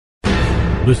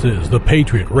This is the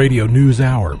Patriot Radio News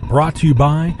Hour, brought to you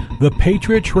by the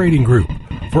Patriot Trading Group.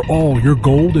 For all your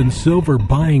gold and silver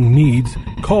buying needs,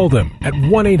 call them at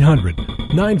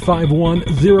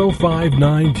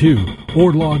 1-800-951-0592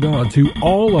 or log on to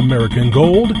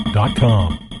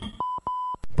allamericangold.com.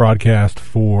 Broadcast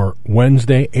for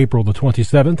Wednesday, April the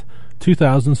 27th,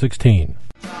 2016.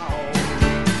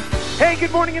 Hey,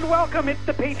 good morning and welcome. It's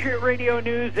the Patriot Radio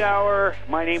News Hour.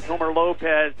 My name's Homer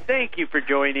Lopez. Thank you for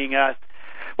joining us.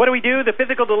 What do we do? The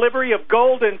physical delivery of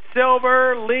gold and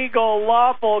silver, legal,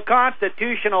 lawful,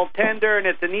 constitutional tender, and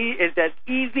it's as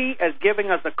easy as giving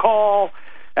us a call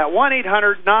at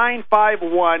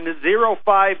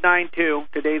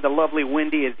 1-800-951-0592. Today, the lovely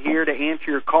Wendy is here to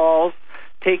answer your calls,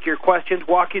 take your questions,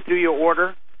 walk you through your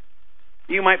order.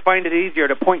 You might find it easier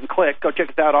to point and click. Go check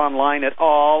us out online at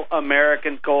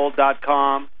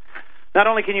allamericangold.com. Not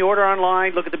only can you order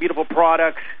online, look at the beautiful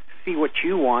products, see what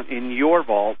you want in your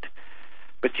vault,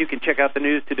 but you can check out the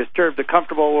news to disturb the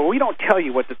comfortable. Well, we don't tell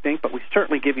you what to think, but we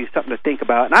certainly give you something to think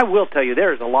about. And I will tell you,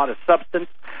 there is a lot of substance.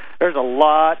 There's a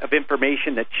lot of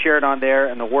information that's shared on there,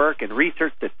 and the work and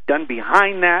research that's done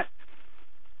behind that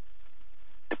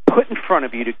to put in front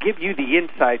of you, to give you the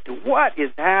insight to what is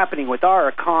happening with our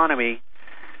economy.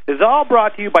 This is all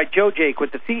brought to you by Joe Jake,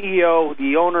 with the CEO,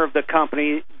 the owner of the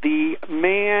company, the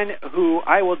man who,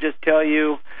 I will just tell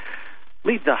you,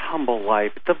 leads a humble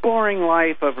life. It's a boring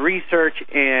life of research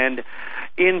and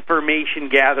information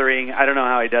gathering. I don't know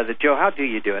how he does it. Joe, how do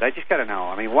you do it? I just got to know.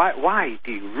 I mean, why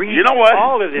do you read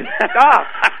all of this stuff?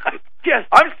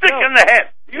 I'm sick in the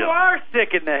head. You are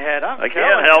sick in the head. I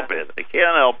can't help it. I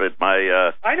can't help it.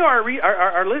 I know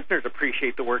our listeners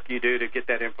appreciate the work you do to get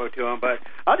that info to them, but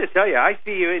I'll just tell you, I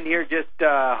see you in here just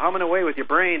humming away with your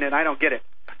brain, and I don't get it.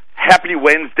 Happy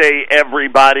Wednesday,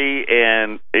 everybody,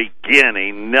 and again,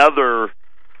 another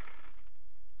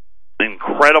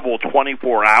incredible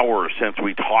 24 hours since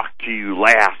we talked to you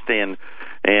last, and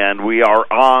we are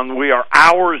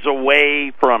hours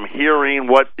away from hearing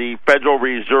what the Federal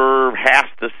Reserve has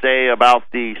to say about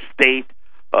the state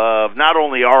of not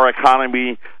only our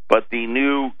economy, but the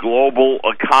new global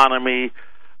economy.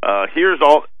 Here's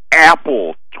all: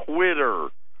 Apple, Twitter,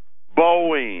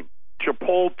 Boeing,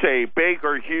 Chipotle,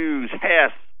 Baker Hughes,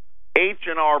 Hess,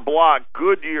 H&R Block,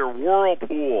 Goodyear,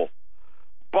 Whirlpool,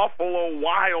 Buffalo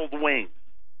Wild Wings,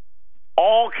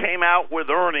 all came out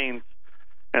with earnings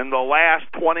in the last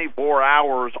 24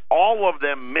 hours. All of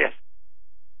them missed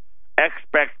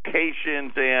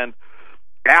expectations, and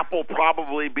Apple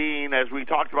probably being, as we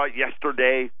talked about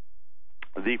yesterday,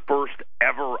 the first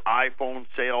ever iPhone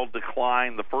sale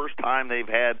decline, the first time they've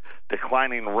had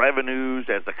declining revenues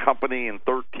as a company in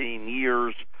 13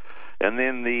 years, and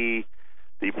then the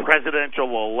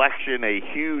presidential election, a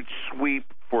huge sweep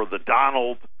for the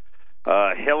Donald.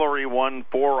 Hillary won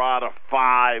 4 out of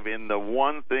 5, and the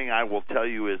one thing I will tell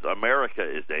you is America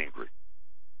is angry.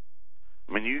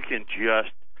 I mean, you can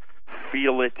just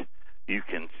feel it. You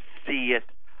can see it.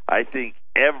 I think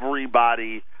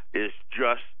everybody is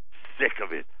just sick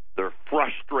of it. They're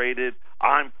frustrated.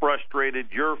 I'm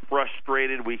frustrated. You're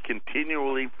frustrated. We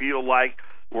continually feel like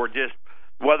we're just,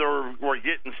 whether we're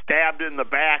getting stabbed in the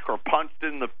back or punched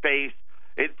in the face,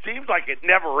 it seems like it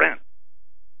never ends.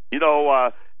 You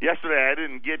know, yesterday I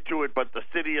didn't get to it, but the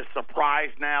city of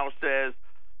Surprise now says,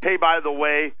 hey, by the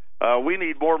way, we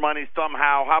need more money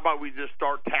somehow. How about we just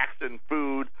start taxing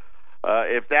food?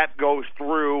 If that goes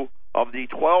through, of the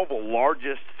 12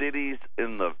 largest cities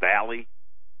in the valley,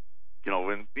 you know,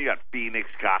 and you got Phoenix,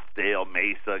 Scottsdale,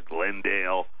 Mesa,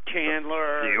 Glendale,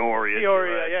 Chandler,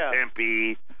 Peoria,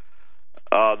 Tempe.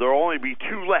 There'll only be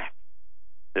 2 left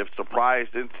if Surprise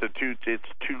institutes its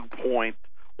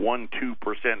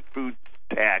 2.12% food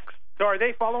tax. So are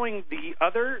they following the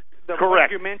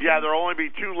Correct. You mentioned? Yeah, there'll only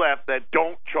be 2 left that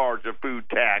don't charge a food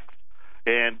tax.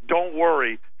 And don't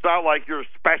worry, it's not like you're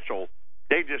special.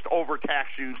 They just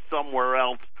overtax you somewhere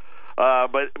else.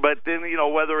 But then, you know,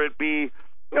 whether it be,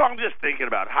 you know, I'm just thinking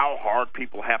about how hard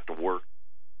people have to work.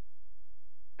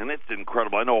 And it's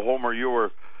incredible. I know, Homer, you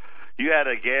had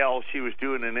a gal, she was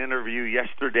doing an interview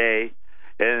yesterday,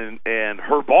 and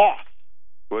her boss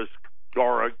was,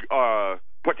 or a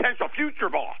potential future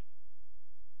boss,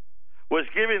 was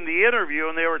giving the interview,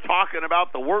 and they were talking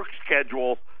about the work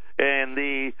schedule, and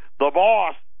the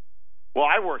boss, well,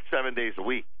 I work 7 days a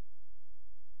week.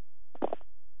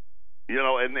 You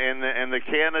know, and the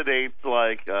candidate's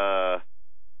like,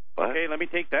 okay, let me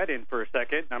take that in for a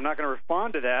second. I'm not going to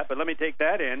respond to that, but let me take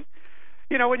that in.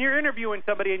 You know, when you're interviewing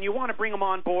somebody and you want to bring them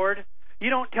on board, you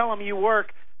don't tell them you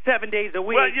work 7 days a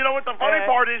week. Well, you know what the funny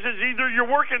part is either you're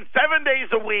working 7 days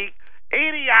a week,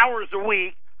 80 hours a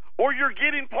week, or you're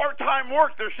getting part-time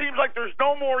work. There seems like there's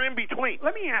no more in between.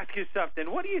 Let me ask you something.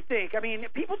 What do you think? I mean,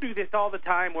 people do this all the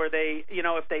time where they,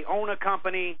 if they own a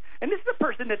company, and this is a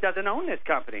person that doesn't own this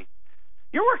company.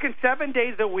 You're working 7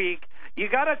 days a week. You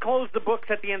got to close the books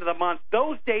at the end of the month.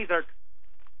 Those days are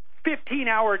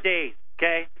 15-hour days,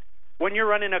 okay, when you're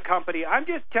running a company. I'm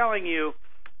just telling you,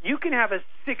 you can have a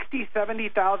 $60,000,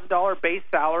 $70,000 base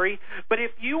salary, but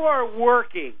if you are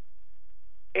working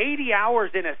 80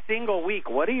 hours in a single week,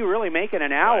 what are you really making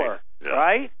an hour,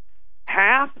 right?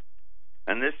 Half?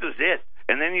 And this is it.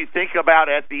 And then you think about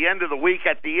at the end of the week,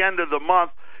 at the end of the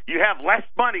month, you have less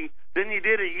money than you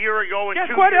did a year ago and 2 years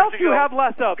ago. Guess what else you have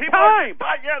less of? Time.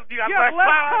 You got less time,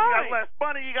 you got less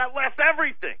money, you got less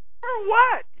everything. For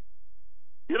what?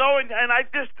 And I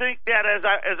just think that as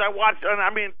I watch, and I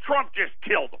mean, Trump just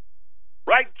killed him,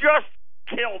 right? Just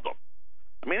killed him.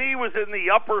 I mean, he was in the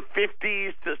upper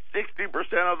 50s to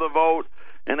 60% of the vote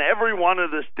in every one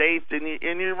of the states, and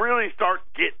you really start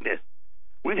getting it.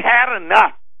 We've had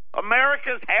enough.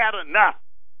 America's had enough.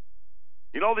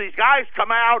 These guys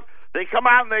come out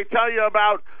and they tell you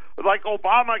about, like,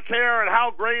 Obamacare and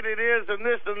how great it is and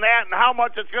this and that and how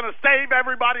much it's going to save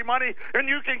everybody money, and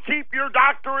you can keep your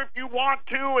doctor if you want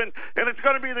to, and it's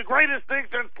going to be the greatest thing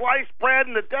since sliced bread,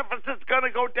 and the deficit's going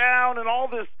to go down, and all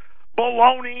this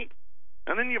baloney.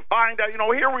 And then you find out,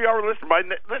 here we are, listen, by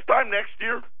this time next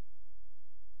year,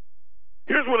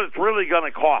 here's what it's really going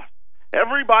to cost.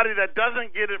 Everybody that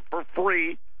doesn't get it for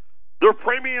free, their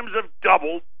premiums have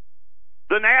doubled.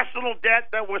 The national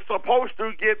debt that was supposed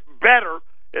to get better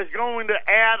is going to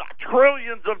add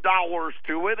trillions of dollars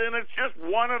to it, and it's just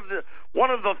one of the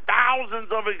thousands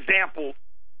of examples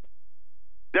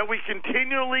that we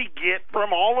continually get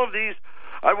from all of these,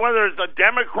 whether it's a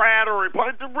Democrat or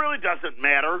Republican, it really doesn't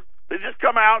matter. They just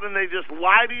come out and they just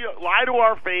lie to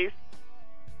our face,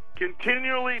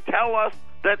 continually tell us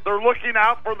that they're looking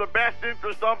out for the best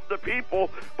interest of the people,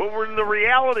 but when the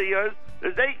reality is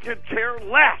they could care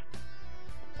less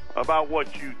about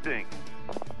what you think.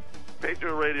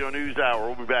 Patriot Radio News Hour.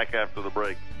 We'll be back after the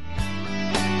break.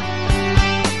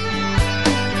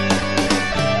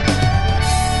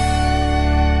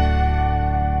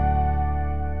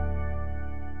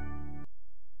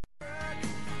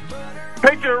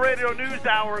 Patriot Radio News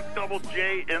Hour, Double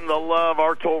J in the Love.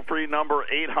 Our toll-free number,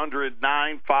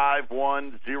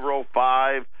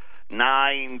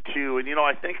 800-951-0592. And,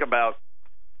 I think about,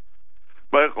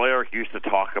 Michael Eric used to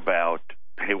talk about,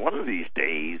 hey, one of these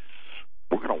days,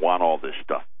 we're going to want all this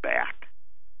stuff back.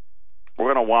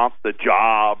 We're going to want the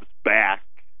jobs back.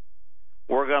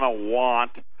 We're going to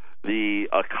want the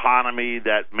economy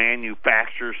that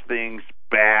manufactures things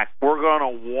back. We're going to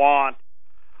want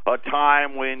a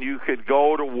time when you could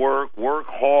go to work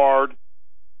hard,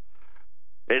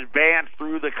 advance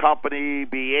through the company,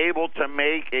 be able to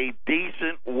make a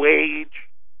decent wage,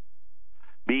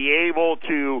 be able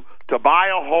to buy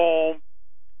a home,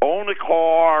 own a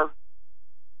car,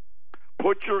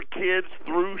 put your kids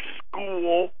through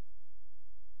school,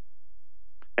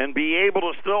 and be able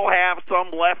to still have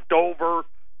some left over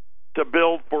to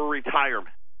build for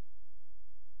retirement.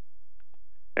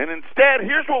 And instead,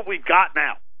 here's what we've got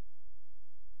now.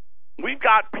 We've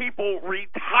got people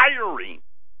retiring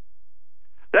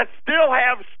that still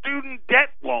have student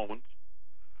debt loans.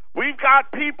 We've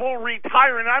got people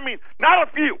retiring. I mean, not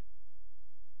a few.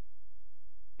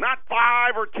 Not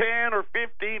 5 or 10 or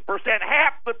 15%.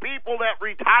 Half the people that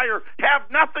retire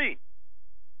have nothing.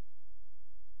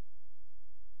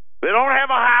 They don't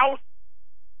have a house.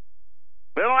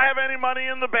 They don't have any money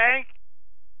in the bank.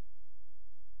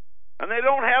 And they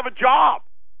don't have a job.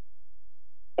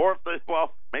 Or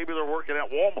maybe they're working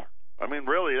at Walmart. I mean,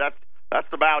 really,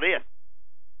 that's about it.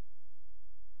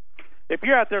 If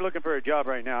you're out there looking for a job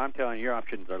right now, I'm telling you, your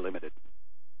options are limited.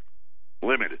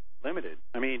 Limited. I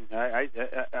mean,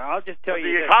 I'll just tell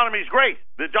you. The economy's great.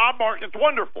 The job market's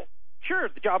wonderful. Sure,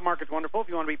 the job market's wonderful. If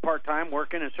you want to be part-time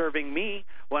working and serving me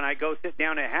when I go sit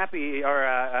down at Happy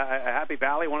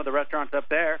Valley, one of the restaurants up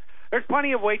there, there's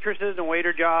plenty of waitresses and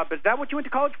waiter jobs. Is that what you went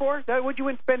to college for? Is that what you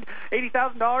went to spend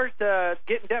 $80,000 to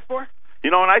get in debt for?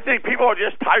 And I think people are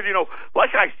just tired.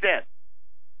 Like I said,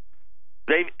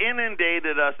 they've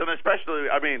inundated us, and especially,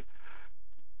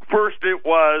 first it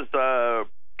was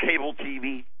cable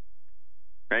TV,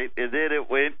 right? And then it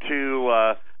went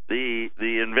to the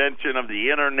invention of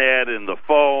the internet and the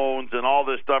phones and all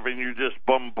this stuff, and you're just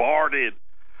bombarded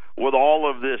with all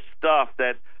of this stuff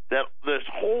that this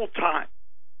whole time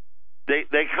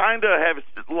they kind of have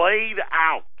laid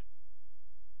out,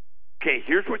 okay,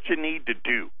 here's what you need to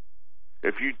do.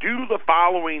 If you do the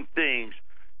following things,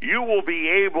 you will be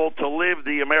able to live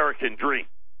the American dream.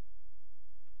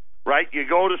 right? You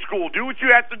go to school. Do what you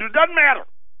have to do. Doesn't matter.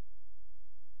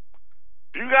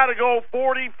 If you got to go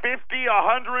 40, 50,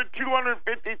 100,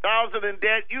 250,000 in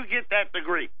debt, you get that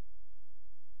degree.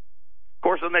 Of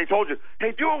course, and they told you,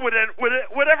 hey, do it with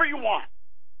whatever you want.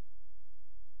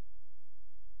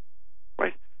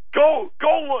 Right? Go.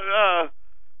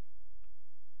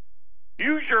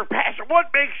 Use your passion.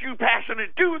 What makes you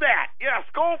passionate? Do that. Yes,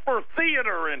 go for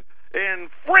theater and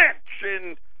French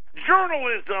and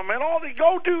journalism and all the.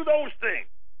 Go do those things.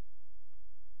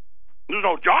 There's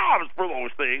no jobs for those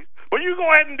things, but you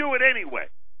go ahead and do it anyway.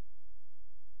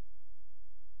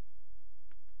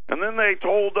 And then they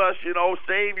told us,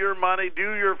 save your money,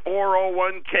 do your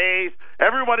 401ks.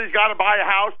 Everybody's got to buy a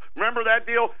house. Remember that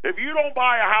deal? If you don't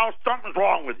buy a house, something's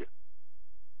wrong with you.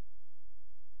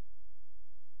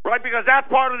 Right? Because that's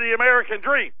part of the American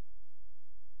dream.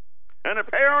 And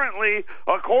apparently,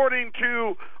 according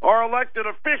to our elected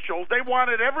officials, they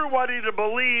wanted everybody to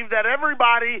believe that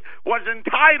everybody was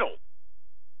entitled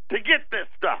to get this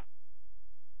stuff.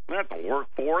 They have to work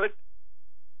for it.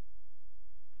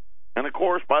 And, of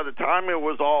course, by the time it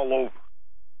was all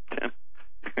over,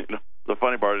 the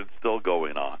funny part is it's still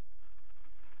going on.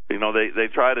 They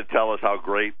try to tell us how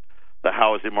great the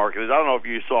housing market is. I don't know if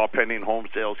you saw pending home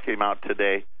sales came out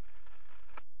today.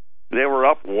 They were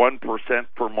up 1%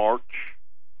 for March.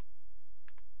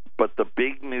 But the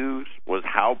big news was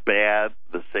how bad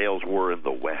the sales were in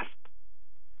the West.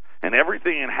 And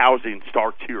everything in housing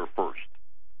starts here first.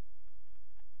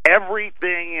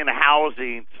 Everything in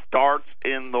housing starts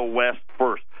in the West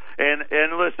first. And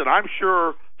listen, I'm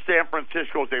sure San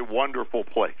Francisco is a wonderful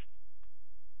place.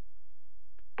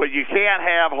 But you can't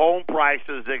have home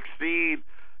prices exceed,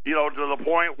 to the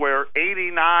point where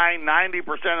 89,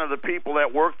 90% of the people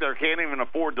that work there can't even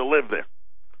afford to live there.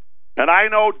 And I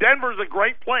know Denver's a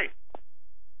great place.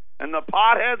 And the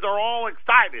potheads are all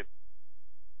excited.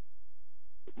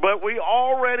 But we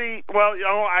already,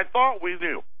 I thought we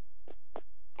knew.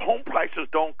 Home prices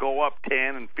don't go up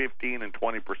 10 and 15 and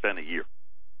 20% a year.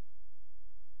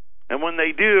 And when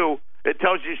they do, it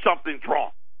tells you something's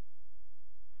wrong.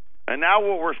 And now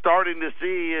what we're starting to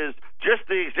see is just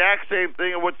the exact same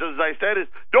thing, which, as I said, is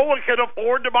no one can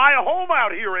afford to buy a home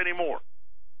out here anymore.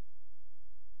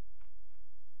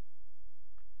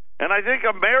 And I think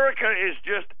America is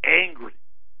just angry.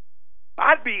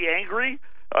 I'd be angry.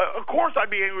 Of course I'd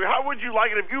be angry. How would you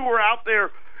like it if you were out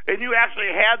there and you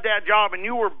actually had that job and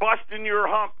you were busting your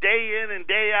hump day in and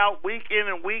day out, week in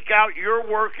and week out? You're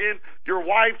working, your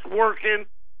wife's working.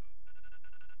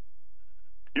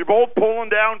 You're both pulling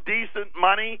down decent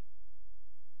money.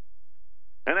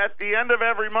 And at the end of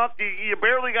every month, you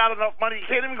barely got enough money. You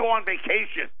can't even go on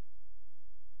vacation.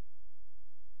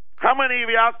 How many of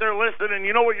you out there listening,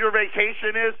 you know what your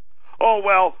vacation is? Oh,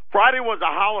 well, Friday was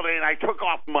a holiday and I took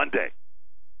off Monday.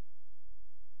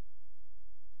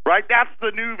 Right? That's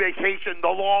the new vacation, the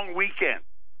long weekend.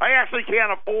 I actually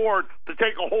can't afford to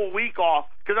take a whole week off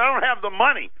because I don't have the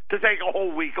money to take a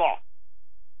whole week off.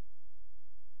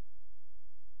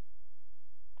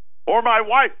 Or my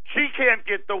wife, she can't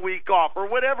get the week off or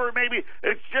whatever it may be.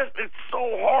 It's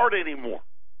so hard anymore.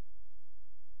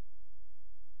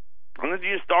 And then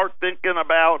you start thinking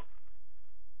about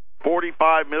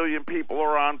 45 million people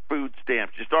are on food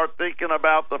stamps. You start thinking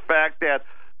about the fact that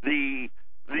these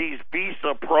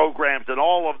visa programs and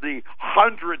all of the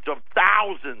hundreds of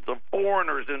thousands of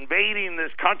foreigners invading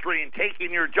this country and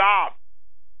taking your job.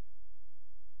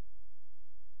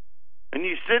 And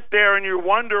you sit there and you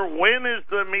wonder, when is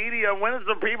the media, when is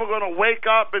the people going to wake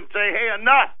up and say, hey,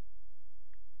 enough?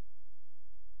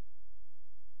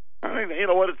 I mean, you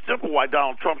know what? It's simple why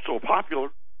Donald Trump's so popular.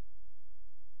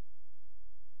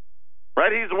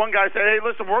 Right? He's the one guy saying, hey,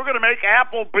 listen, we're going to make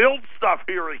Apple build stuff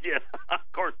here again. Of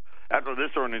course, after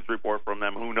this earnings report from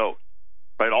them, who knows?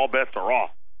 Right? All bets are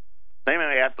off. They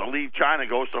may have to leave China and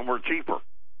go somewhere cheaper.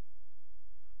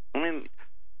 I mean,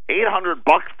 $800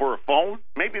 for a phone?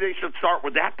 Maybe they should start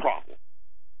with that problem.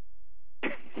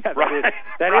 Yeah, right?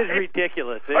 That is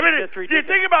ridiculous. I mean, you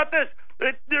think about this.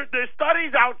 The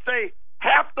studies out say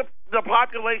half the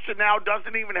population now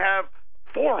doesn't even have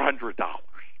 $400.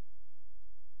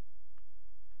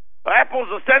 Apple's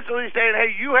essentially saying,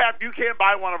 hey, you can't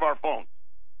buy one of our phones.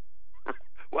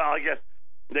 Well, I guess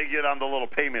they get on the little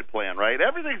payment plan, right?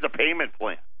 Everything's a payment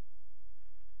plan.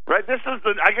 Right? This is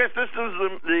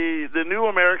the new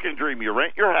American dream. You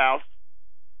rent your house,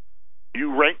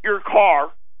 you rent your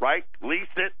car, right? Lease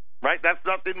it, right? That's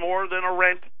nothing more than a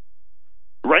rent.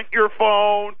 Rent your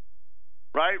phone,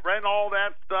 right? Rent all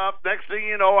that stuff. Next thing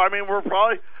you know, I mean, we're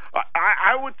probably,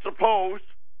 I would suppose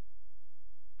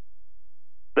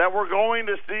that we're going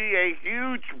to see a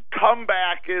huge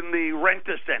comeback in the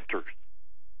rent-a-centers.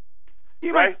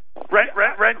 Right?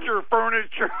 Rent your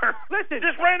furniture. Listen,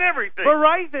 just rent everything.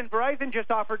 Verizon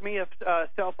just offered me a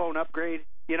cell phone upgrade,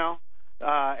 and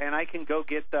I can go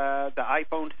get the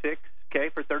iPhone 6, okay,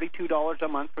 for $32 a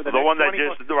month for the one that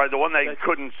 24, the one they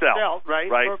couldn't sell. Right.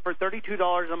 For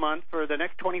 $32 a month for the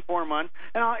next 24 months.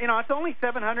 And it's only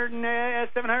 $770,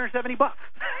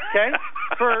 okay,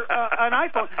 for an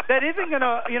iPhone that isn't going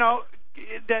to,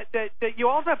 that you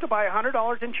also have to buy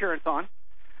 $100 insurance on.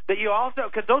 That you also,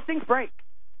 because those things break,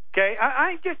 okay?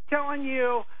 I'm just telling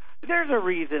you, there's a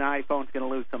reason iPhone's going to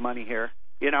lose some money here,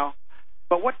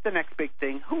 But what's the next big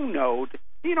thing? Who knows?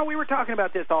 We were talking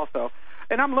about this also,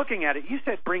 and I'm looking at it. You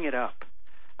said bring it up.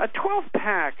 A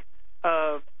 12-pack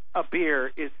of a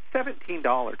beer is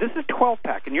 $17. This is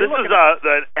 12-pack, and you're looking at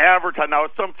the average. Now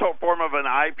it's some form of an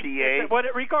IPA.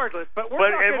 Regardless, but we're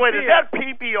talking wait, beer. Is that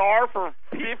PBR for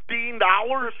 $15?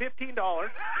 $15,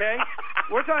 okay?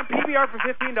 We're talking PBR for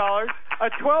 $15. A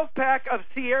 12-pack of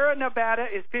Sierra Nevada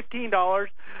is $15.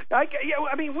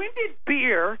 When did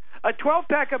beer, a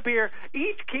 12-pack of beer,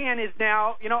 each can is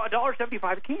now,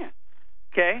 $1.75 a can,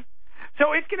 okay?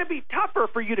 So it's going to be tougher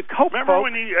for you to cope. Remember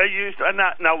when you used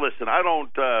now listen, I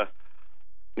don't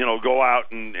go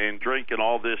out and drink and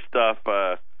all this stuff.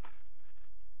 But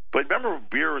remember,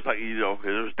 beer was like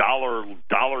there's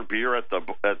dollar beer at the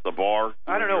bar.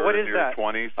 I don't know what is that.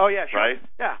 20s. Oh yeah, sure. Right.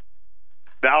 Yeah.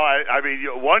 Now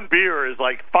one beer is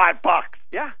like $5.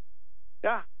 Yeah.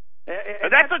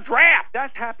 And that's a draft.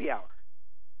 That's happy hour.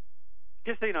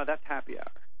 Just so you know, that's happy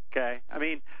hour. Okay.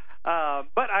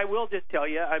 But I will just tell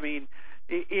you,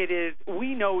 it is.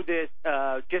 We know this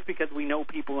just because we know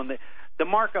people, and the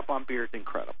markup on beer is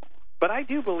incredible. But I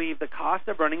do believe the cost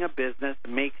of running a business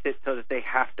makes it so that they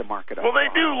have to mark it up. Well, they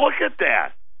do. Look at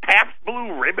that. Pabst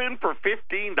Blue Ribbon for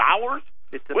 $15.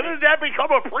 When did that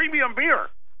become a premium beer?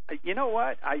 You know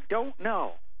what? I don't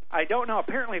know.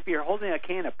 Apparently, if you're holding a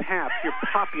can of Pabst, you're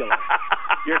popular.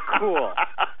 You're cool.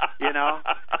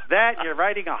 That you're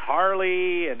riding a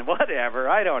Harley and whatever.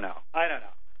 I don't know.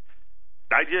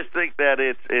 I just think that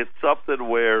it's something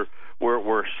where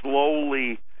we're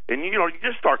slowly, and you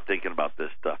just start thinking about this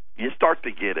stuff. You start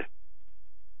to get it.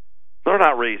 They're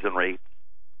not raising rates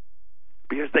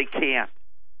because they can't.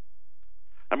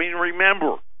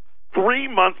 Remember, 3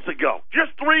 months ago,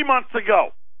 just 3 months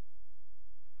ago,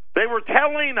 they were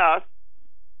telling us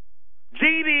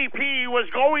GDP was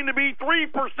going to be 3%.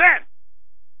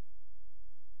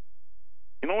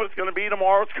 You know what it's going to be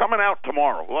tomorrow? It's coming out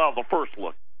tomorrow. Well, the first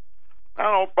look. I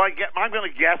don't know. I'm going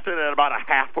to guess it at about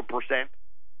 0.5%.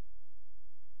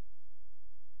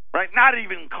 Right? Not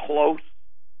even close.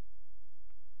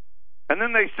 And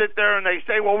then they sit there and they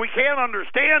say, well, we can't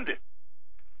understand it.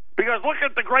 Because look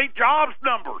at the great jobs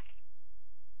numbers.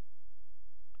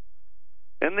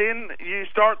 And then you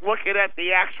start looking at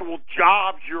the actual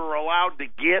jobs you're allowed to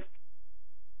get.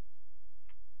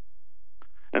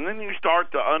 And then you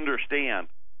start to understand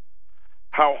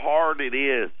how hard it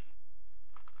is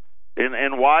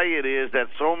and why it is that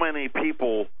so many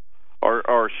people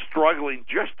are struggling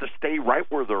just to stay right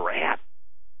where they're at.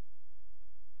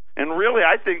 And really,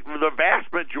 I think the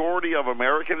vast majority of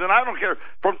Americans, and I don't care,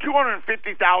 from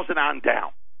 250,000 on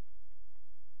down,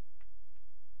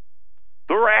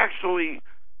 they're actually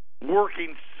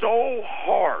working so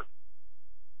hard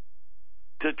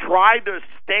to try to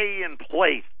stay in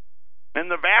place. And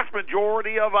the vast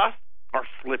majority of us are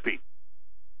slipping.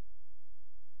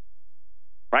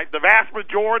 Right? The vast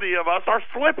majority of us are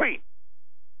slipping.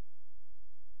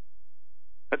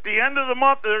 At the end of the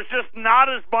month, there's just not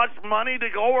as much money to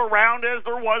go around as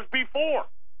there was before.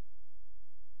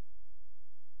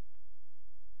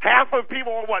 Half of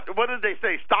people, what did they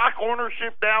say? Stock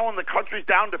ownership now in the country's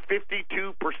down to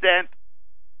 52%.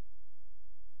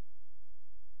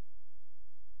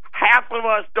 Half of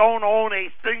us don't own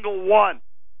a single one.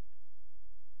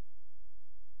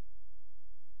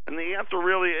 And the answer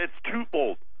really, it's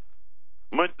twofold.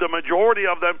 The majority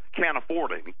of them can't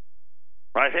afford any.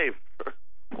 Right? Hey,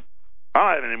 I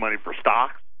don't have any money for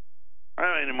stocks. I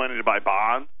don't have any money to buy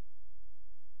bonds.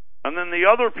 And then the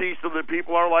other piece of the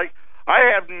people are like,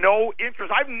 I have no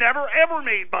interest. I've never, ever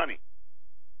made money.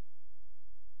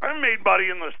 I haven't made money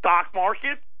in the stock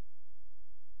market.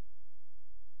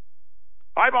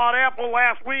 I bought Apple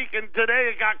last week, and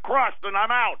today it got crushed, and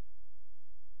I'm out.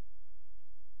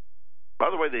 By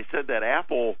the way, they said that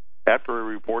Apple, after it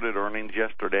reported earnings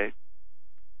yesterday,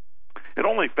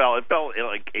 it fell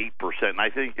like 8%, and I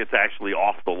think it's actually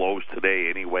off the lows today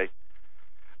anyway.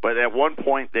 But at one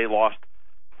point, they lost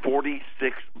 $46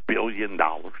 billion.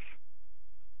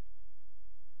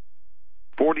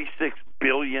 $46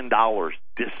 billion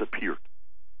disappeared.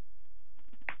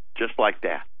 Just like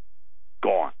that.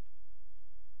 Gone.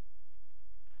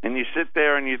 And you sit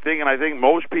there and you think, and I think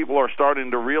most people are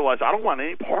starting to realize, I don't want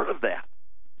any part of that.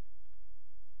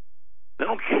 They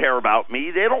don't care about me.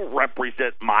 They don't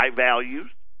represent my values.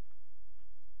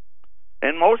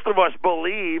 And most of us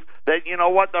believe that, you know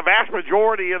what, the vast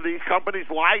majority of these companies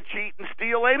lie, cheat, and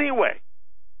steal anyway.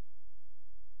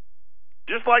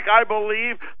 Just like I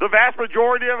believe the vast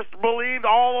majority of us believe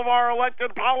all of our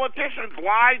elected politicians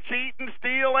lie, cheat, and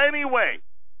steal anyway.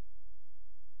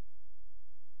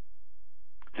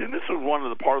 See, this is one of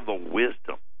the part of the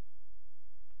wisdom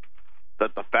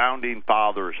that the founding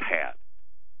fathers had.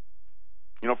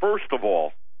 You know, first of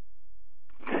all,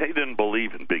 they didn't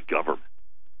believe in big government.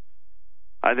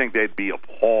 I think they'd be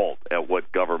appalled at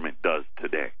what government does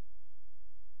today.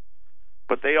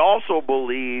 But they also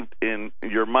believed in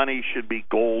your money should be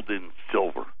gold and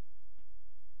silver,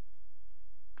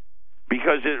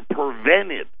 because it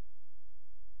prevented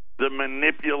the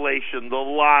manipulation, the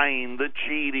lying, the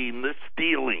cheating, the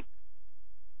stealing.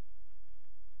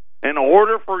 In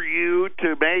order for you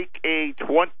to make a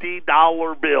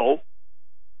 $20 bill,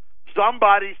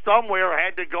 somebody somewhere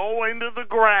had to go into the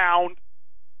ground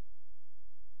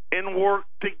and work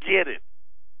to get it.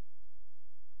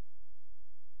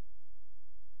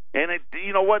 And it,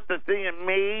 you know what, the thing, it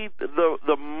made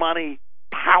the money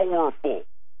powerful.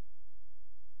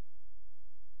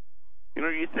 You know,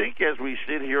 you think as we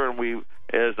sit here and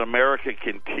as America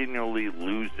continually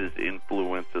loses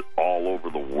influence all over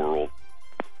the world,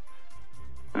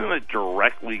 isn't it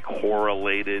directly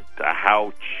correlated to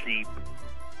how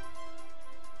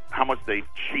much they've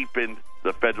cheapened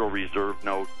the Federal Reserve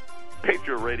note?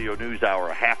 Patriot Radio News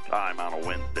Hour, halftime on a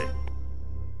Wednesday.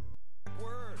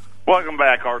 Welcome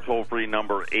back. Our toll-free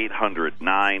number,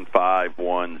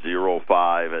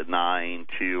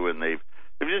 800-951-0592, and they've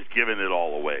just given it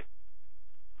all away.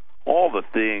 All the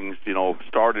things, you know,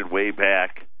 started way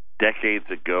back decades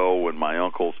ago when my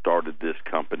uncle started this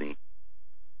company.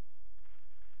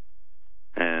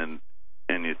 And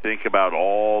you think about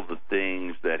all the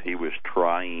things that he was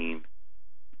trying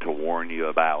to warn you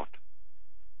about.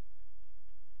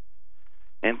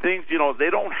 And things, you know, they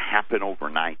don't happen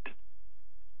overnight.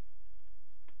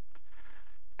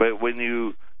 But when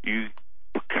you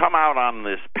come out on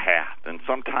this path, and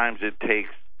sometimes it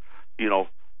takes, you know,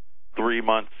 3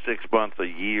 months, 6 months, a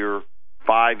year,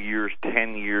 5 years,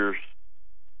 10 years,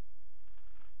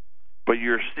 but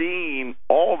you're seeing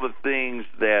all the things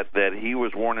that he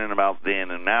was warning about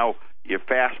then, and now you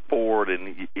fast forward,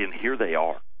 and here they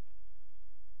are.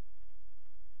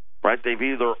 Right?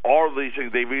 All these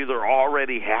things, they've either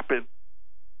already happened.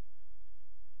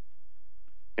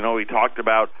 You know, he talked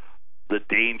about the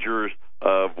dangers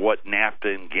of what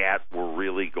NAFTA and GATT were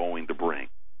really going to bring.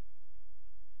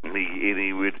 And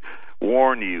he would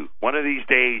warn you, one of these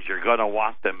days you're going to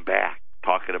want them back,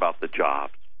 talking about the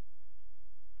jobs.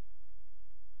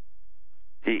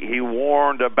 He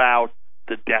warned about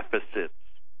the deficits,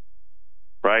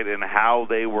 right, and how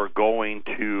they were going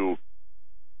to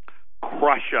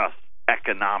crush us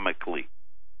economically.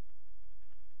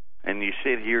 And you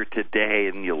sit here today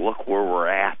and you look where we're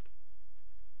at.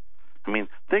 I mean,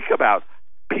 think about,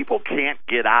 people can't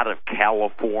get out of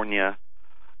California,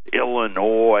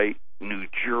 Illinois, New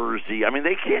Jersey. I mean,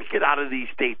 they can't get out of these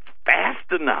states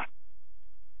fast enough.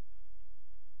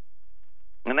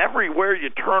 And everywhere you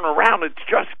turn around, it's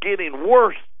just getting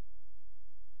worse.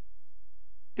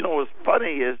 You know, what's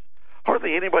funny is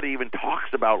hardly anybody even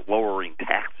talks about lowering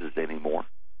taxes anymore.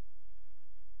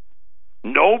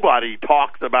 Nobody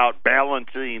talks about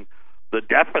balancing the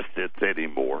deficits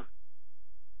anymore.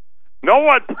 No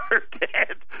one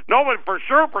for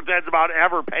sure pretends about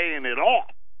ever paying it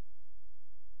off.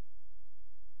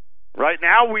 Right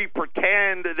now we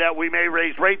pretend that we may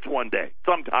raise rates one day,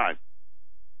 sometime.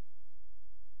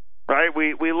 Right?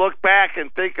 We look back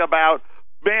and think about,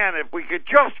 man, if we could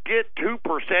just get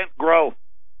 2% growth.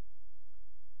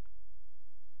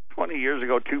 20 years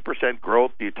ago, 2%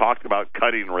 growth, you talked about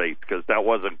cutting rates because that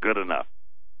wasn't good enough.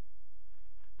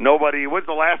 When's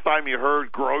the last time you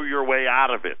heard grow your way out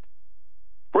of it?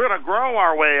 We're going to grow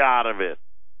our way out of it.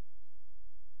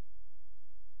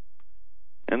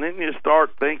 And then you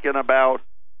start thinking about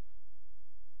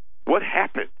what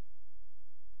happened.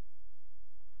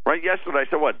 Right, yesterday I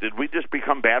said, what, did we just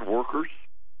become bad workers?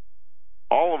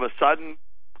 All of a sudden,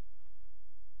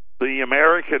 the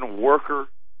American worker,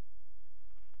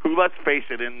 who, let's face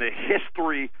it, in the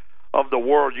history of the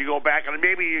world, you go back and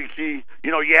maybe you see,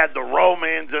 you know, you had the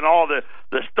Romans and all the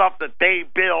stuff that they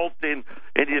built, and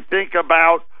you think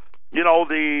about, you know,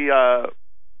 the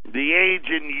the age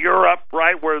in Europe,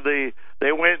 right, where they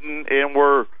went and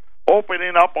were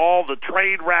opening up all the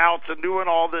trade routes and doing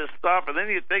all this stuff. And then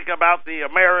you think about the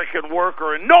American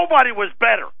worker, and nobody was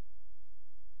better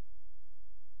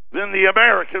than the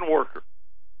American worker.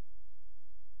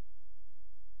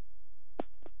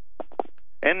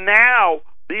 And now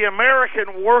the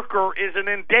American worker is an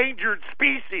endangered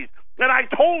species. And I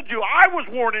told you, I was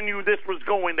warning you this was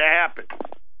going to happen.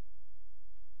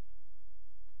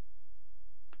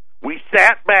 We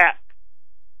sat back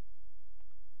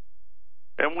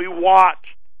and we watched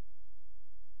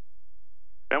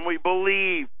and we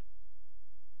believed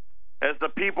as the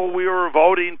people we were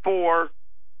voting for,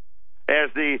 as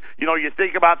you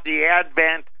think about the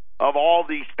advent of all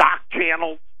these stock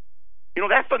channels.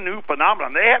 That's a new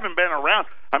phenomenon. They haven't been around.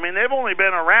 I mean, they've only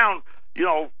been around,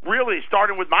 really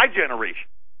starting with my generation.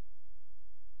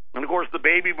 And, of course, the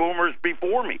baby boomers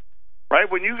before me, right?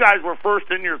 When you guys were first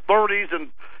in your 30s and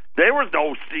there was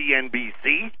no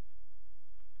CNBC,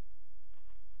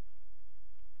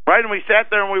 right? And we sat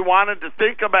there and we wanted to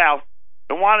think about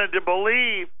and wanted to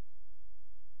believe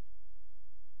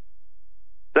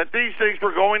that these things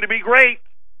were going to be great.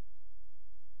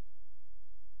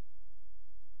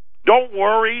 Don't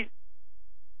worry.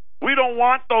 We don't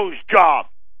want those jobs.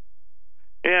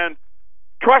 And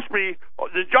trust me,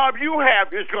 the job you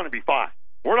have is going to be fine.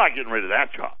 We're not getting rid of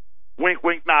that job. Wink,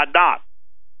 wink, nod, nod.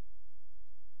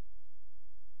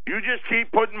 You just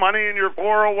keep putting money in your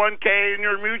 401k and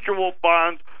your mutual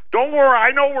funds. Don't worry.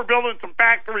 I know we're building some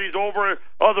factories over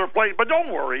other places, but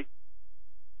don't worry.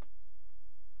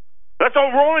 That's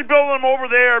all. We're only building them over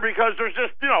there because there's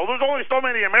just, there's only so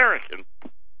many Americans.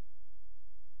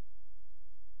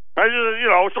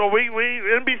 So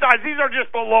and besides, these are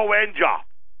just the low-end jobs.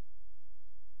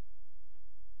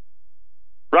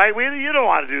 Right? You don't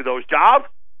want to do those jobs.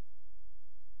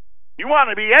 You want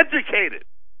to be educated.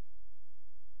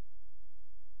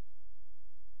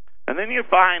 And then you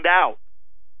find out,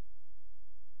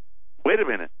 wait a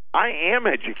minute, I am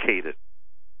educated.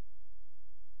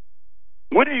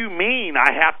 What do you mean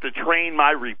I have to train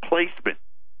my replacement?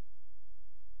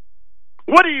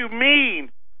 What do you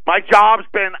mean my job's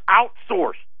been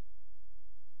outsourced?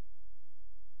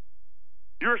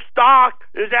 Your stock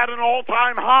is at an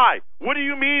all-time high. What do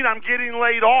you mean I'm getting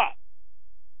laid off?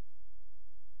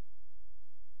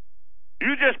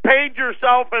 You just paid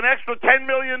yourself an extra $10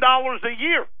 million a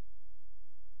year.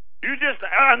 You just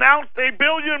announced a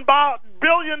billion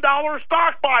dollar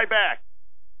stock buyback.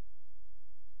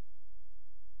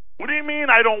 What do you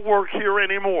mean I don't work here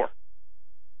anymore?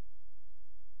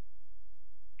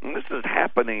 And this is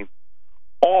happening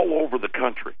all over the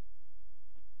country.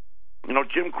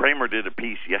 Jim Cramer did a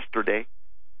piece yesterday.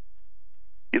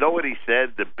 You know what he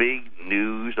said the big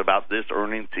news about this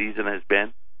earnings season has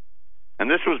been? And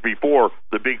this was before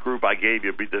the big group I gave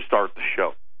you to start the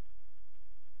show.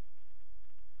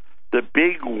 The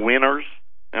big winners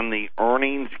in the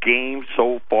earnings game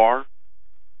so far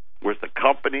was the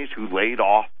companies who laid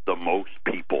off the most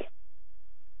people.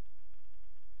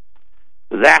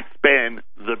 That's been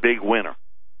the big winner.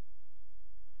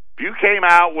 If you came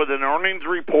out with an earnings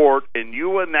report and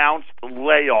you announced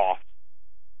layoffs,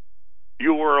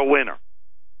 you were a winner.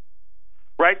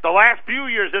 Right? The last few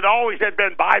years, it always had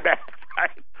been buybacks.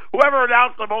 Right? Whoever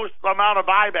announced the most amount of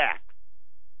buybacks.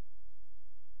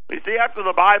 You see, after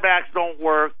the buybacks don't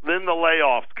work, then the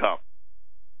layoffs come.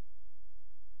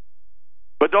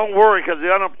 But don't worry, because the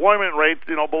unemployment rate's,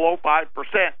 below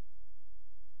 5%.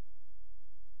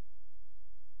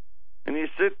 And you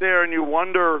sit there and you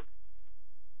wonder,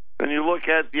 and you look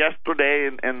at yesterday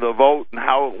and the vote and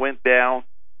how it went down.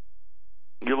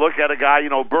 You look at a guy,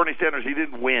 Bernie Sanders, he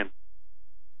didn't win.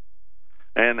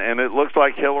 And it looks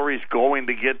like Hillary's going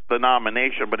to get the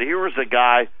nomination. But here was a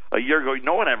guy a year ago,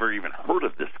 no one ever even heard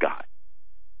of this guy.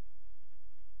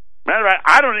 Matter of fact,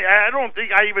 I don't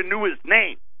think I even knew his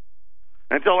name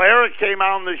until Eric came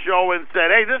out on the show and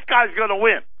said, hey, this guy's going to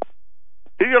win.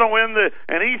 He's going to win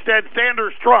and he said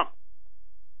Sanders-Trump.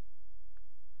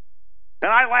 And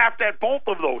I laughed at both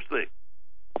of those things.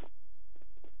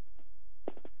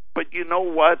 But you know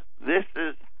what? This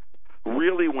is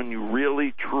really when you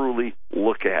really, truly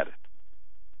look at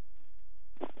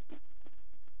it.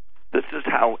 This is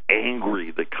how angry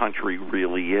the country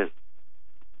really is.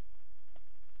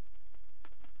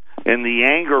 And the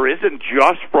anger isn't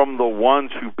just from the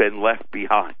ones who've been left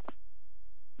behind.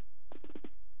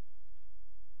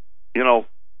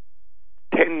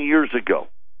 10 years ago,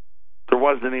 there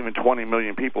wasn't even 20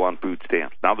 million people on food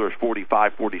stamps. Now there's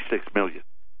 45, 46 million.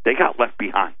 They got left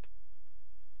behind.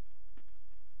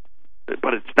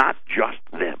 But it's not just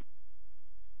them.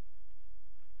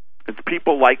 It's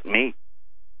people like me.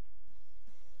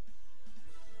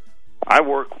 I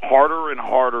work harder and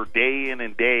harder day in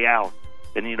and day out.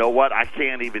 And you know what? I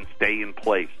can't even stay in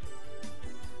place.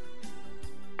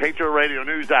 Patriot Radio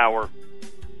News Hour.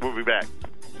 We'll be back.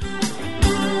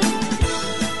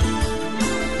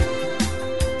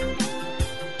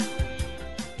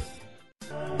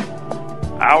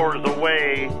 Hours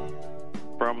away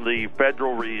from the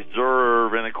Federal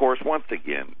Reserve. And, of course, once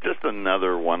again, just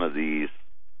another one of these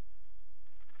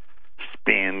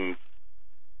spins,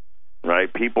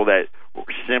 right? People that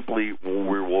simply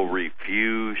will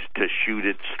refuse to shoot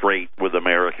it straight with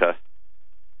America.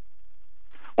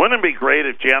 Wouldn't it be great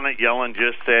if Janet Yellen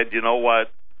just said, you know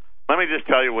what, let me just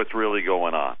tell you what's really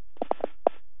going on.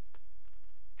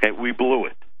 Okay, we blew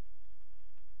it.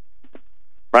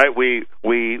 Right? We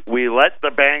let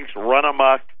the banks run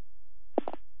amok.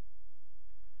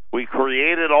 We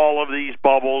created all of these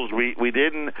bubbles. We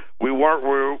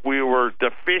were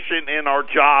deficient in our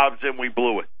jobs, and we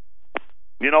blew it.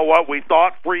 You know what? We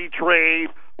thought free trade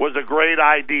was a great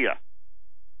idea.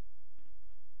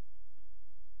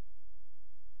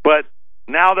 But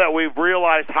now that we've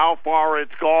realized how far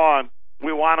it's gone,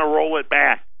 we want to roll it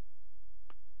back.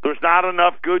 There's not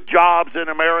enough good jobs in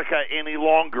America any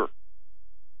longer.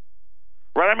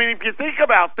 Right? I mean, if you think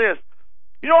about this,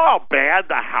 you know how bad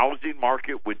the housing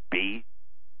market would be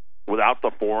without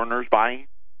the foreigners buying?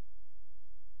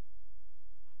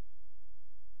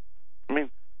 I mean,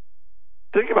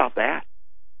 think about that.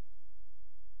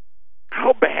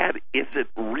 How bad is it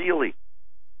really?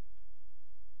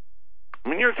 I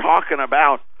mean, you're talking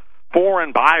about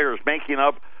foreign buyers making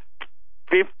up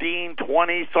 15,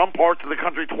 20, some parts of the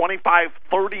country, 25,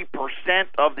 30%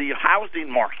 of the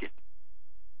housing market.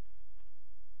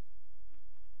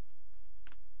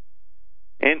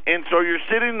 And so you're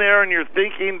sitting there and you're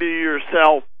thinking to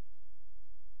yourself,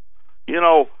 you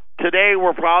know, today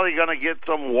we're probably going to get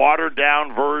some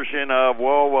watered-down version of,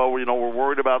 well, you know, we're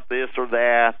worried about this or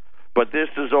that, but this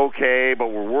is okay, but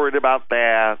we're worried about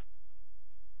that.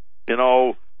 You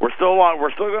know, we're still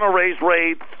going to raise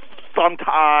rates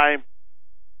sometime.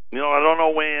 You know, I don't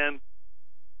know when.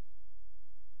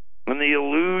 And the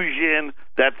illusion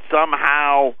that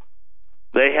somehow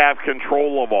they have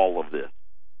control of all of this.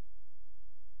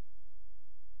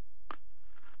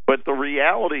 But the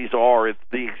realities are it's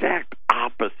the exact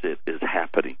opposite is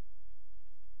happening.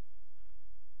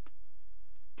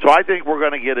 So I think we're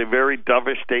going to get a very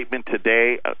dovish statement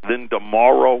today. Then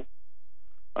tomorrow,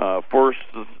 first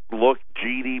look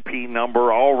GDP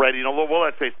number already. You know, well,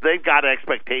 let's face it, they've got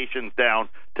expectations down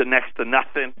to next to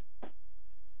nothing.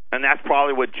 And that's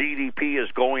probably what GDP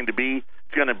is going to be.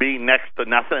 It's going to be next to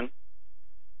nothing.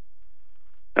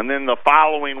 And then the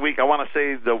following week, I want to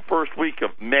say the first week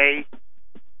of May,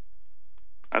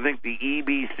 I think the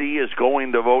EBC is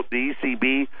going to vote, the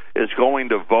ECB is going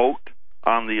to vote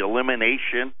on the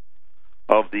elimination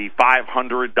of the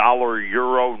 $500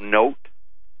 euro note.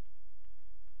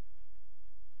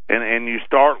 And you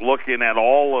start looking at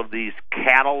all of these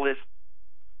catalysts,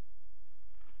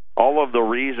 all of the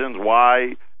reasons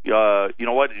why, you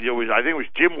know what, I think it was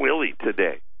Jim Willey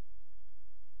today,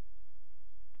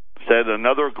 said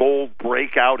another gold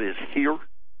breakout is here.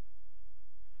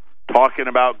 Talking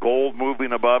about gold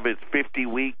moving above its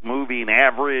 50-week moving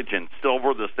average and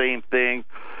silver the same thing.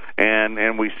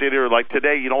 And we sit here like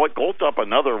today, you know what, gold's up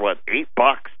another, $8,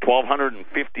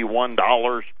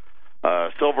 $1,251.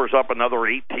 Silver's up another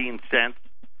 18 cents,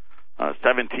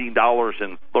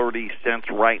 $17.30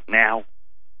 right now.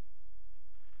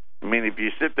 I mean, if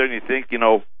you sit there and you think, you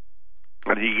know,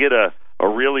 you get a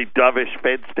really dovish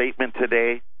Fed statement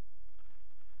today,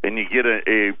 and you get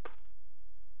a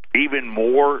even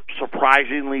more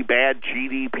surprisingly bad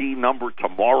GDP number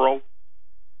tomorrow,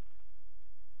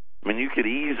 I mean, you could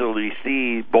easily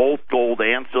see both gold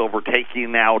and silver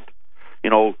taking out, you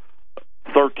know,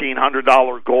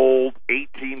 $1,300 gold,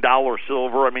 $18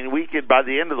 silver. I mean, we could, by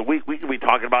the end of the week, we could be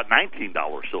talking about $19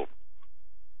 silver.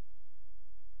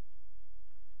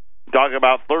 Talking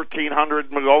about $1,300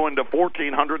 going to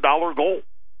 $1,400 gold.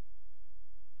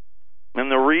 And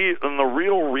the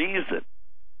real reason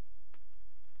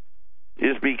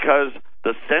is because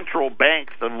the central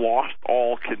banks have lost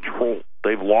all control.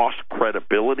 They've lost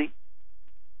credibility.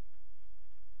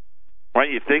 Right?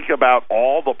 You think about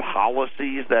all the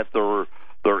policies that they're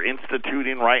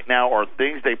instituting right now are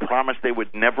things they promised they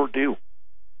would never do.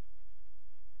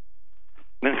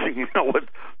 And you know what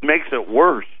makes it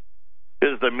worse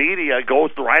is the media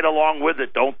goes right along with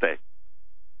it, don't they?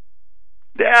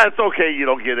 Yeah, it's okay you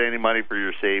don't get any money for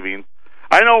your savings.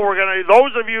 I know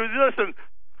those of you, listen,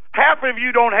 half of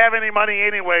you don't have any money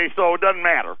anyway, so it doesn't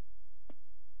matter.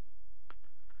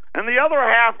 And the other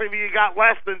half of you got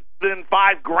less than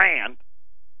 $5,000.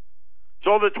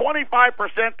 So the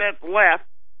 25% that's left,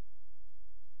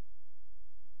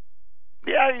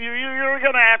 yeah, you're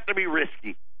going to have to be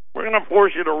risky. We're going to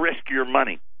force you to risk your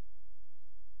money.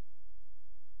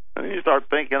 And you start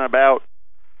thinking about,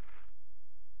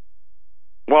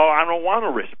 well, I don't want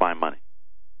to risk my money.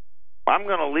 I'm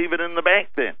going to leave it in the bank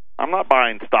then. I'm not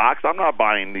buying stocks. I'm not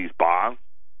buying these bonds.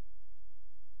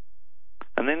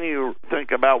 And then you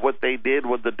think about what they did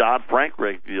with the Dodd-Frank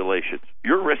regulations.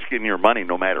 You're risking your money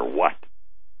no matter what.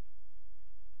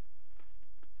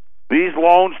 These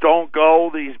loans don't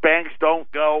go. These banks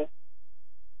don't go.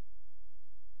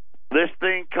 This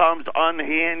thing comes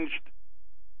unhinged.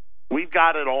 We've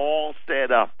got it all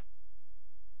set up.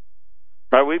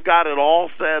 Right? We've got it all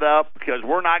set up because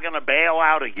we're not going to bail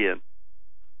out again.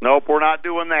 Nope, we're not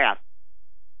doing that.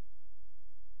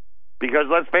 Because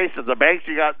let's face it, the banks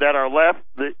you got that are left,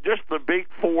 just the big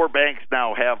four banks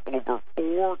now have over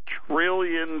 $4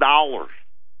 trillion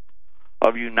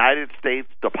of United States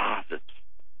deposits.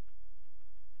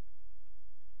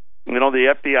 You know,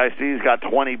 the FDIC's got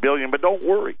 $20 billion, but don't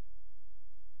worry.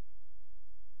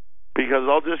 Because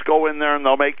they'll just go in there and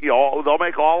they'll make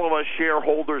all of us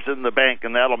shareholders in the bank,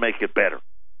 and that'll make it better.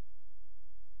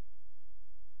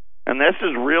 And this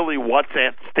is really what's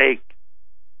at stake.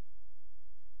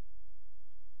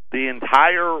 The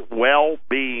entire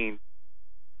well-being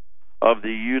of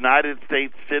the United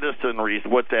States citizenry is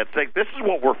what's at stake. This is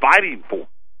what we're fighting for.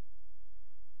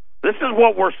 This is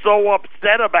what we're so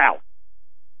upset about.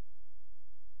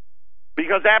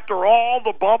 Because after all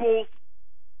the bubbles,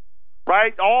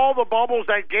 right, all the bubbles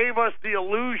that gave us the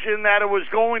illusion that it was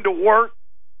going to work,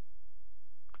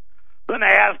 the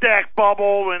NASDAQ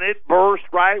bubble, and it burst,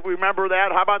 right? Remember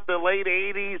that? How about the late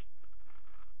 80s?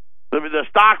 The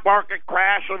stock market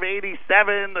crash of 87,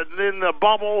 and then the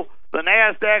bubble, the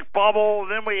NASDAQ bubble,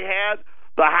 and then we had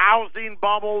the housing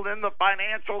bubble, then the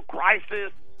financial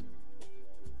crisis.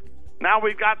 Now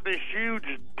we've got this huge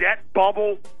debt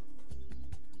bubble.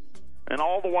 And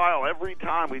all the while, every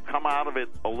time we come out of it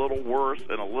a little worse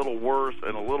and a little worse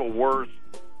and a little worse.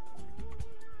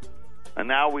 And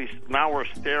now we're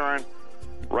staring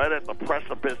right at the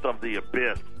precipice of the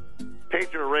abyss.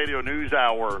 Patriot Radio News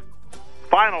Hour,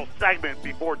 final segment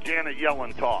before Janet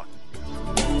Yellen talks.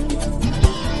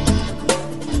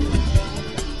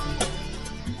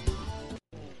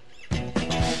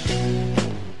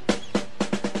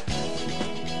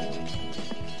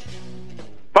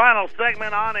 Final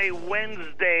segment on a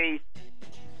Wednesday.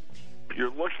 You're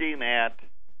looking at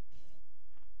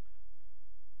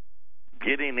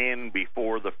getting in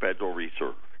before the Federal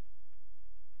Reserve.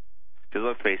 Because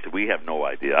let's face it, we have no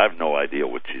idea. I have no idea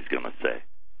what she's going to say.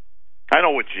 I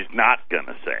know what she's not going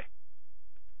to say.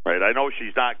 Right? I know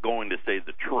she's not going to say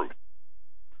the truth.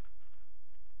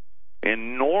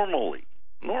 And normally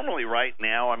right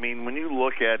now, I mean, when you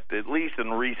look at least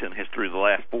in recent history, the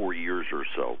last 4 years or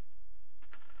so,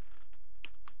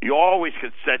 you always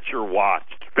could set your watch.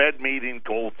 Fed meeting,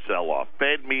 gold sell-off.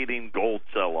 Fed meeting, gold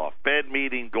sell-off. Fed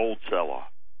meeting, gold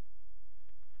sell-off.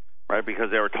 Right?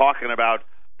 Because they were talking about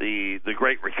the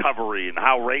Great Recovery and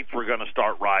how rates were going to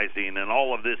start rising and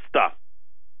all of this stuff.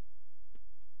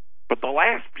 But the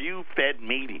last few Fed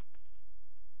meetings,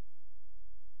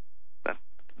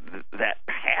 that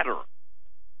pattern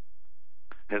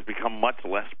has become much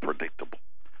less predictable.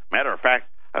 Matter of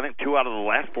fact, I think 2 out of the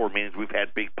last 4 meetings we've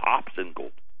had big pops in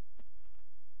gold.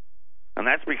 And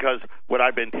that's because what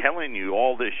I've been telling you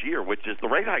all this year, which is the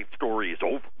rate hike story is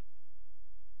over.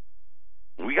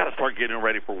 We got to start getting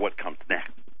ready for what comes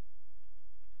next.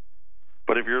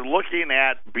 But if you're looking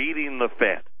at beating the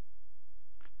Fed,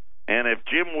 and if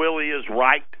Jim Willie is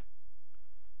right,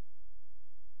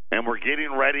 and we're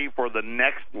getting ready for the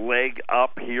next leg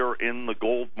up here in the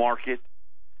gold market,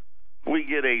 we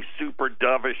get a super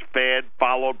dovish Fed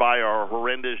followed by our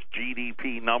horrendous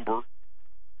GDP number.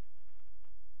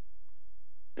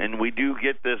 And we do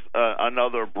get this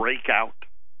another breakout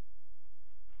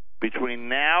between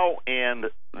now and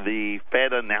the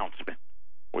Fed announcement,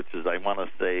 which is, I want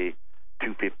to say,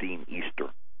 2:15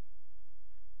 Eastern.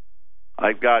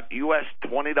 I've got U.S.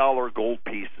 $20 gold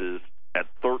pieces at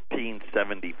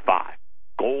 $1,375.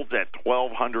 Gold's at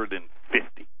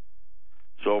 $1,250.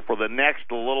 So for the next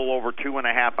a little over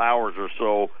 2.5 hours or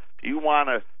so, if you want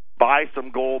to buy some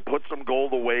gold, put some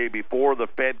gold away before the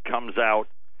Fed comes out,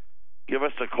 give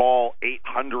us a call,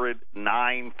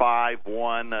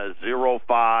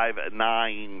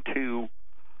 800-951-0592.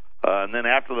 And then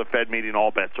after the Fed meeting,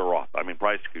 all bets are off. I mean,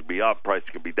 price could be up, price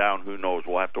could be down. Who knows?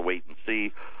 We'll have to wait and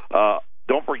see.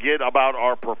 Don't forget about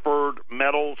our preferred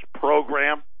metals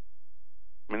program.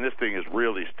 I mean, this thing is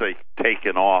really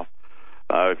taken off.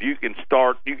 If you can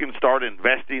start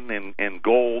investing in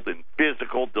gold and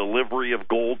physical delivery of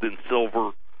gold and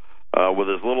silver with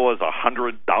as little as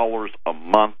 $100 a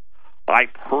month. I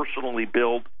personally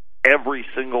build every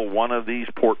single one of these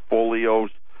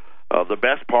portfolios. The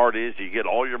best part is you get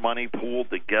all your money pooled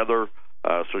together,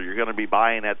 so you're going to be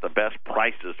buying at the best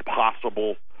prices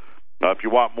possible. If you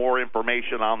want more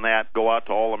information on that, go out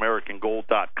to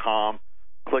allamericangold.com,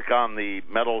 click on the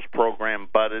Metals Program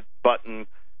button,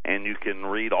 and you can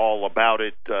read all about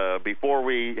it. Before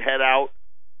we head out,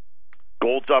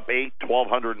 gold's up 8,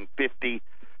 $1,250.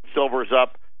 Silver's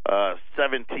up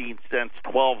 17 cents,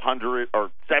 $1,200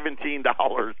 or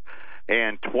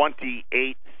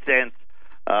 $17.28.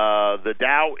 The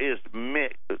Dow is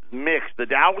mixed. The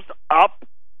Dow's up,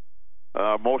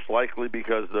 most likely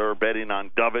because they're betting on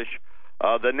dovish.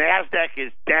 The Nasdaq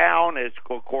is down, as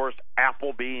of course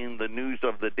Apple being the news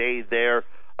of the day there.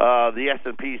 The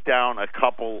S&P's down a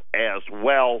couple as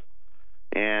well,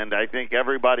 and I think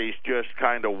everybody's just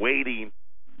kind of waiting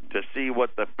to see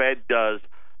what the Fed does.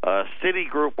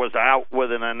 Citigroup was out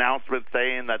with an announcement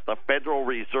saying that the Federal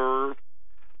Reserve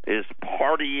is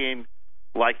partying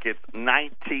like it's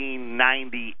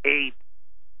 1998,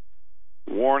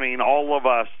 warning all of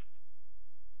us,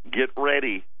 get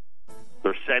ready.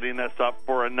 They're setting us up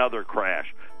for another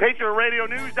crash. Patriot Radio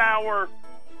News Hour.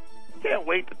 Can't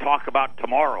wait to talk about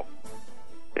tomorrow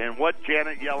and what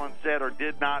Janet Yellen said or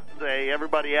did not say.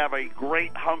 Everybody have a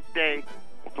great hump day.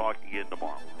 We'll talk again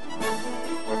tomorrow.